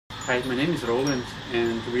Hi, my name is Roland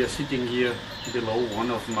and we are sitting here below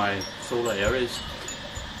one of my solar arrays.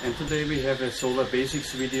 And today we have a solar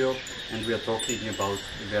basics video and we are talking about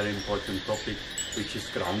a very important topic, which is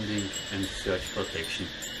grounding and surge protection.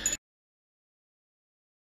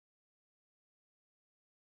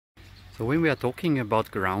 So when we are talking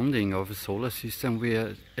about grounding of a solar system, we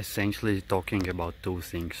are essentially talking about two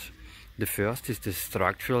things. The first is the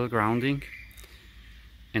structural grounding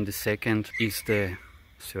and the second is the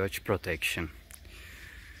surge protection.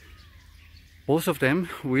 Both of them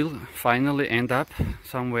will finally end up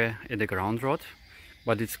somewhere at the ground rod,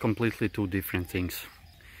 but it's completely two different things.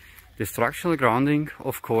 The structural grounding,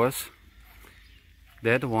 of course,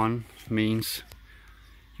 that one means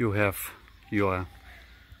you have your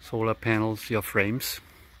solar panels, your frames,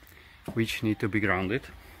 which need to be grounded.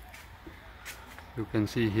 You can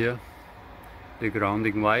see here the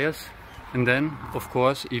grounding wires. And then, of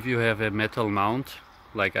course, if you have a metal mount,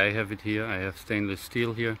 like I have it here, I have stainless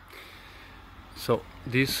steel here, so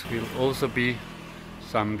this will also be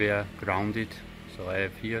somewhere grounded. So I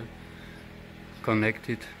have here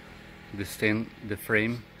connected the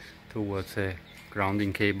frame towards a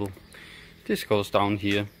grounding cable. This goes down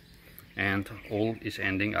here and all is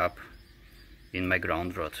ending up in my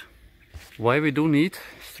ground rod. Why we do need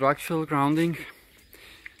structural grounding?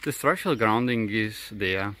 The structural grounding is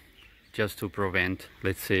there just to prevent,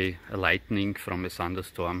 let's say, a lightning from a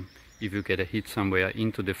thunderstorm. If you get a hit somewhere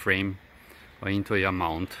into the frame or into your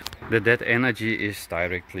mount, that energy is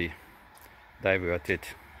directly diverted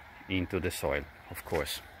into the soil, of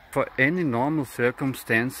course. For any normal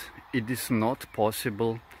circumstance, it is not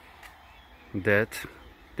possible that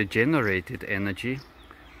the generated energy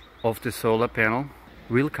of the solar panel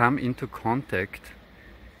will come into contact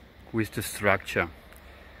with the structure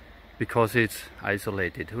because it's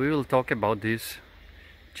isolated. We will talk about this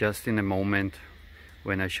just in a moment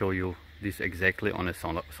when I show you this exactly on a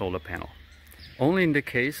solar panel. Only in the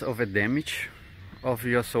case of a damage of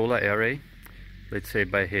your solar array, let's say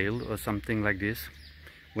by hail or something like this,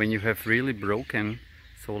 when you have really broken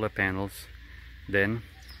solar panels, then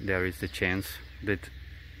there is a chance that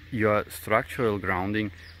your structural grounding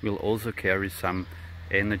will also carry some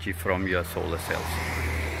energy from your solar cells.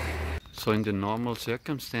 So in the normal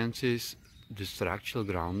circumstances, the structural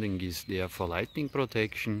grounding is there for lightning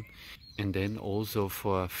protection and then also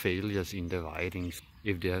for failures in the wirings.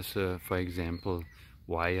 If there's, for example,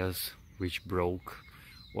 wires which broke,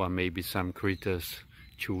 or maybe some critters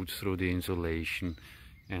chewed through the insulation,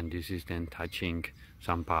 and this is then touching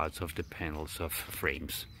some parts of the panels of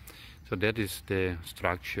frames. So that is the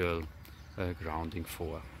structural grounding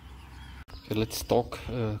for. Okay, let's talk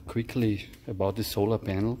quickly about the solar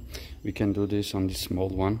panel. We can do this on this small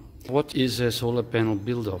one. What is a solar panel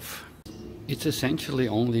built of? It's essentially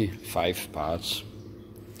only 5 parts.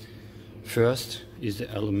 First is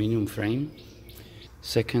the aluminum frame.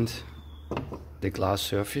 Second, the glass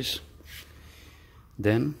surface.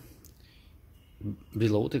 Then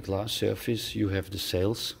below the glass surface you have the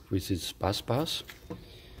cells with its bus bars.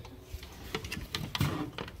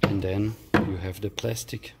 And then you have the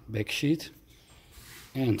plastic back sheet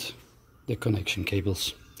and the connection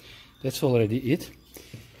cables. That's already it.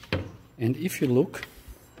 And if you look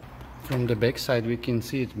from the back side, we can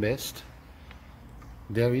see it best.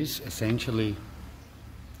 There is essentially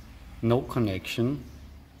no connection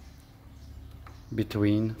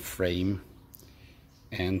between frame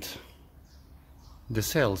and the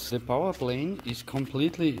cells. The power plane is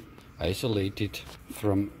completely isolated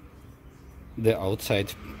from the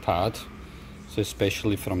outside part, so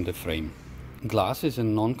especially from the frame. Glass is a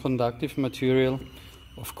non-conductive material,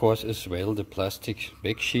 of course, as well the plastic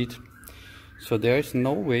back sheet. So there is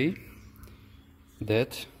no way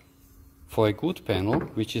that for a good panel,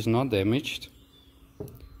 which is not damaged,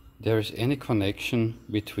 there is any connection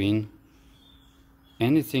between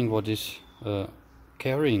anything what is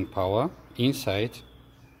carrying power inside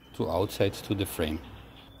to outside to the frame.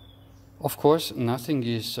 Of course, nothing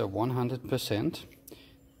is 100%,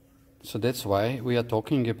 so that's why we are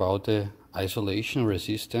talking about the isolation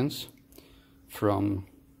resistance from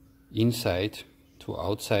inside to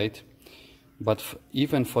outside. But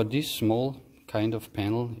even for this small kind of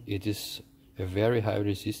panel, it is a very high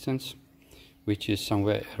resistance, which is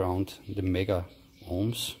somewhere around the mega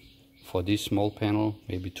ohms. For this small panel,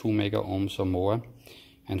 maybe 2 mega ohms or more,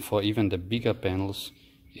 and for even the bigger panels,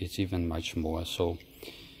 it's even much more. So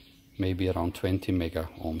maybe around 20 mega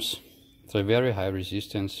ohms. So a very high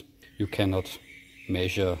resistance. You cannot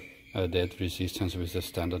measure that resistance with a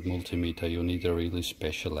standard multimeter. You need a really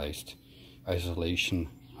specialized isolation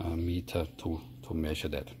meter to measure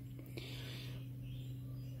that.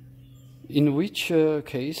 In which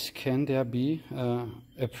case can there be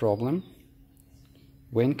a problem?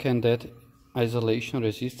 When can that isolation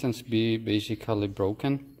resistance be basically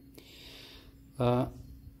broken?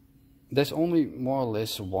 There's only more or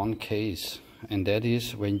less one case, and that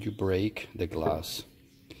is when you break the glass.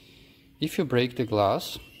 If you break the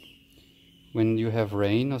glass, when you have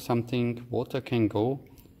rain or something, water can go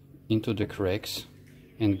into the cracks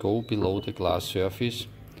and go below the glass surface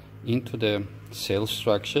into the cell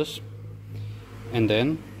structures, and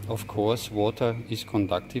then of course water is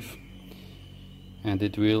conductive and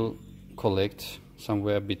it will collect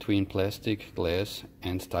somewhere between plastic, glass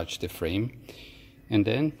and touch the frame, and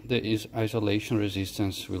then the isolation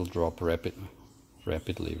resistance will drop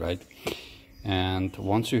rapidly, right? And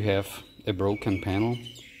once you have a broken panel,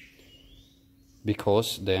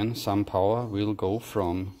 because then some power will go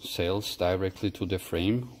from cells directly to the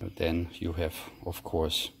frame, then you have of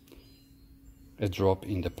course a drop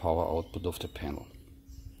in the power output of the panel.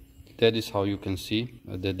 That is how you can see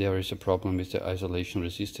that there is a problem with the isolation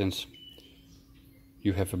resistance.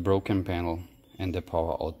 You have a broken panel and the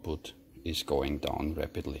power output is going down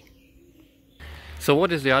rapidly. So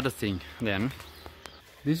what is the other thing then?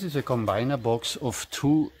 This is a combiner box of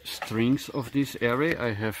 2 strings of this array.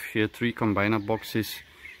 I have here 3 combiner boxes.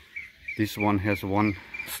 This one has 1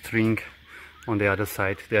 string. On the other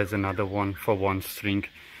side there's another one for 1 string,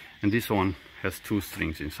 and this one has 2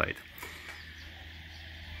 strings inside.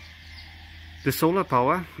 The solar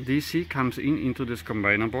power DC comes into this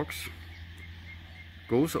combiner box,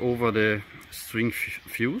 goes over the string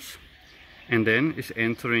fuse, and then is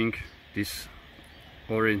entering this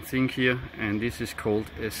orange thing here, and this is called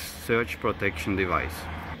a surge protection device.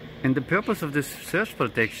 And the purpose of this surge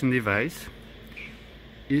protection device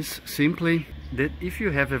is simply that if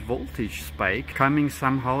you have a voltage spike coming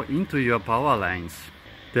somehow into your power lines,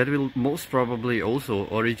 that will most probably also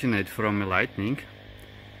originate from a lightning,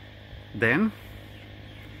 then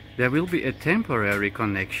there will be a temporary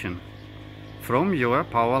connection from your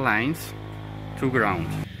power lines to ground.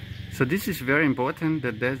 So this is very important,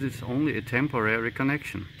 that there is only a temporary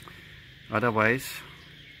connection. Otherwise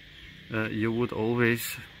you would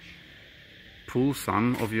always pull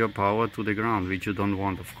some of your power to the ground, which you don't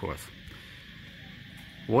want, of course.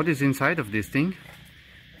 What is inside of this thing?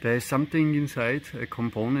 There is something inside, a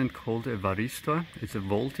component called a varistor. It's a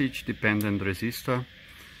voltage dependent resistor,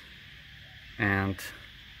 and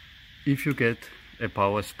if you get a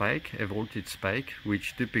power spike, a voltage spike,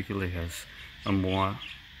 which typically has a more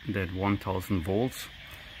than 1000 volts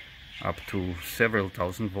up to several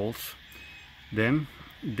thousand volts, then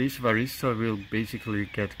this varistor will basically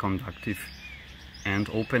get conductive and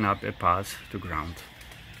open up a path to ground.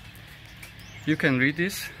 You can read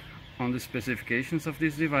this on the specifications of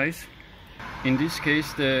this device. In this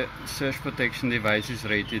case, the surge protection device is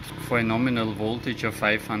rated for a nominal voltage of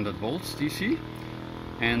 500 volts DC,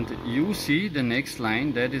 and you see the next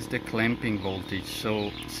line, that is the clamping voltage.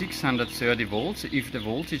 So 630 volts. If the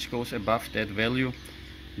voltage goes above that value,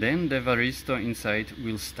 then the varistor inside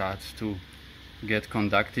will start to get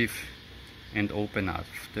conductive and open up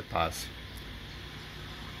the path.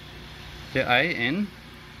 The IN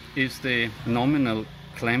is the nominal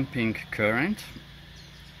clamping current.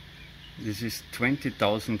 This is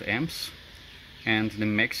 20,000 amps and the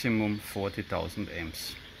maximum 40,000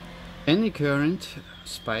 amps. Any current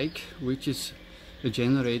spike which is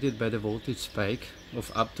generated by the voltage spike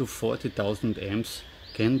of up to 40,000 amps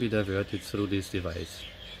can be diverted through this device,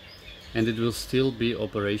 and it will still be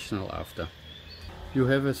operational after. You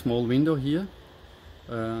have a small window here.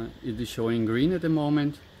 It is showing green at the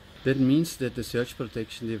moment. That means that the surge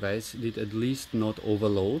protection device did at least not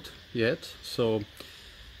overload yet. So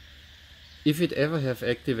if it ever have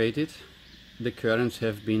activated, the currents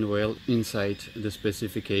have been well inside the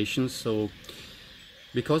specifications. So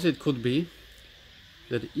because it could be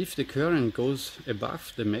that if the current goes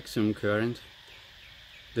above the maximum current,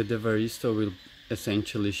 that the varistor will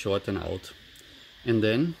essentially shorten out, and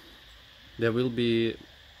then there will be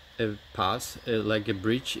a path, like a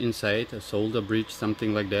bridge inside, a solder bridge,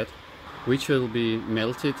 something like that, which will be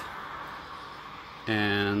melted,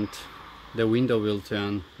 and the window will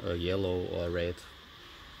turn yellow or red,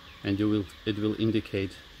 and it will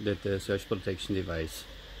indicate that the surge protection device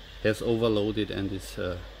has overloaded and is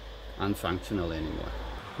unfunctional anymore.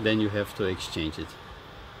 Then you have to exchange it.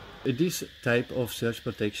 This type of surge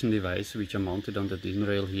protection device, which are mounted on the DIN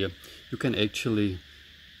rail here, you can actually,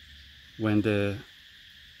 when the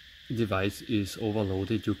device is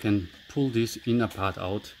overloaded, you can pull this inner part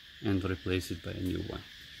out and replace it by a new one.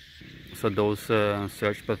 So those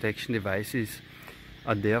surge protection devices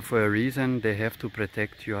are there for a reason. They have to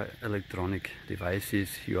protect your electronic devices,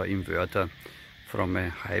 your inverter, from a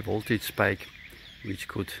high voltage spike, which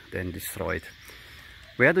could then destroy it.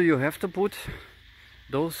 Where do you have to put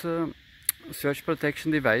those surge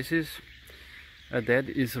protection devices? That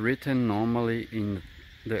is written normally in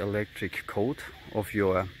the electric code of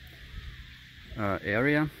your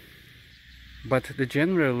area. But the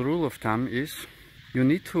general rule of thumb is you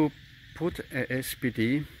need to put a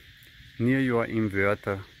SPD near your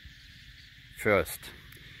inverter first.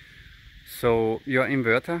 So your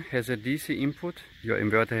inverter has a DC input, your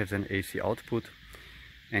inverter has an AC output,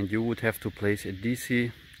 and you would have to place a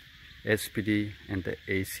DC SPD and the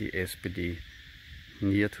AC SPD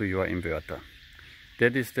near to your inverter.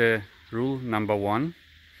 That is the rule number one.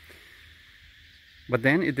 But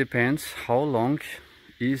then it depends how long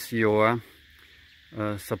is your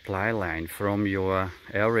supply line from your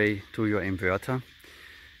array to your inverter.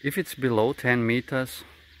 If it's below 10 meters,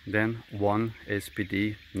 then one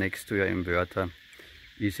SPD next to your inverter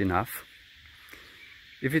is enough.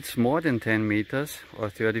 If it's more than 10 meters or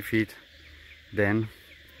 30 feet, then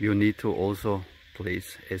you need to also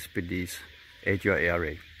place SPDs at your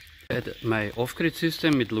array. At my off-grid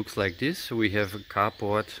system it looks like this. We have a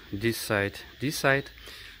carport this side, this side.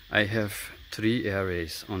 I have 3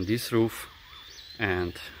 arrays on this roof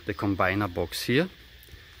and the combiner box here.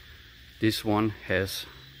 This one has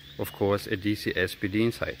of course a DC SPD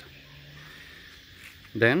inside.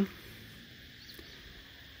 Then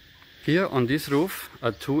here on this roof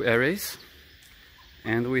are 2 arrays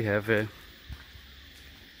and we have a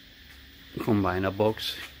combiner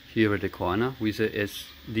box here at the corner with a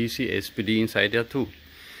DC SPD inside there too.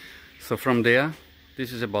 So from there,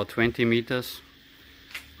 this is about 20 meters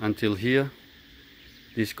until here.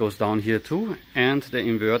 This goes down here too, and the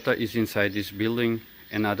inverter is inside this building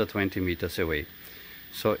another 20 meters away.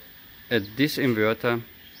 So at this inverter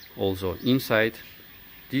also inside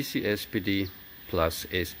DC SPD plus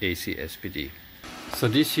AC SPD. So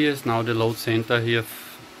this here is now the load center here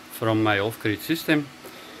from my off-grid system,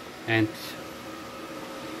 and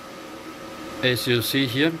as you see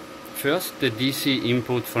here, first the DC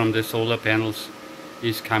input from the solar panels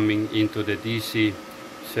is coming into the DC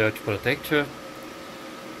surge protector,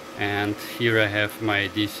 and here I have my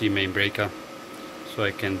DC main breaker, so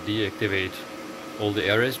I can deactivate all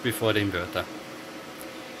the arrays before the inverter.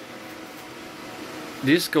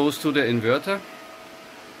 This goes to the inverter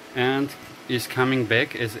and is coming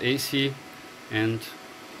back as AC, and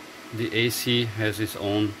the AC has its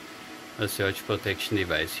own surge protection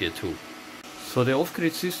device here too. So the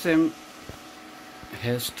off-grid system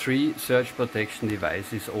has 3 surge protection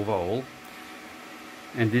devices overall,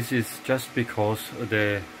 and this is just because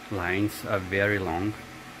the lines are very long,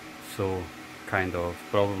 so kind of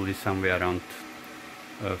probably somewhere around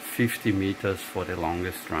 50 meters for the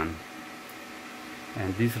longest run,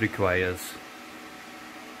 and this requires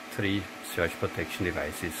 3 surge protection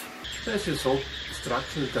devices. So as you saw,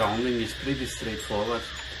 structural grounding is pretty straightforward.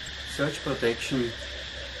 Surge protection,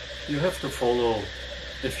 you have to follow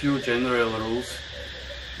a few general rules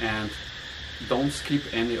and don't skip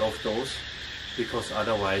any of those, because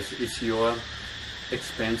otherwise it's your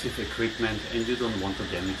expensive equipment and you don't want to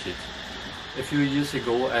damage it. A few years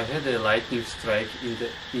ago I had a lightning strike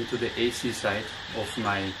into the AC side of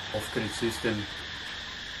my off-grid system,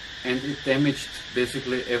 and it damaged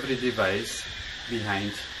basically every device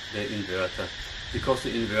behind the inverter, because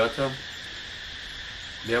the inverter,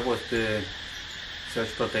 there was the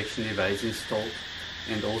surge protection device installed,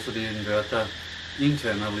 and also the inverter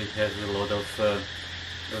internally has a lot of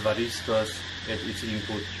varistors at its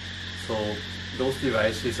input. So those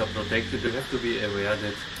devices are protected. You have to be aware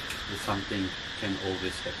that something can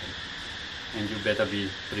always happen, and you better be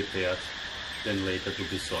prepared than later to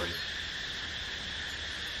be sorry.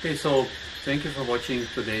 Okay, so thank you for watching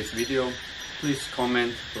today's video. Please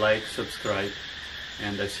comment, like, subscribe,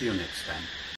 and I see you next time.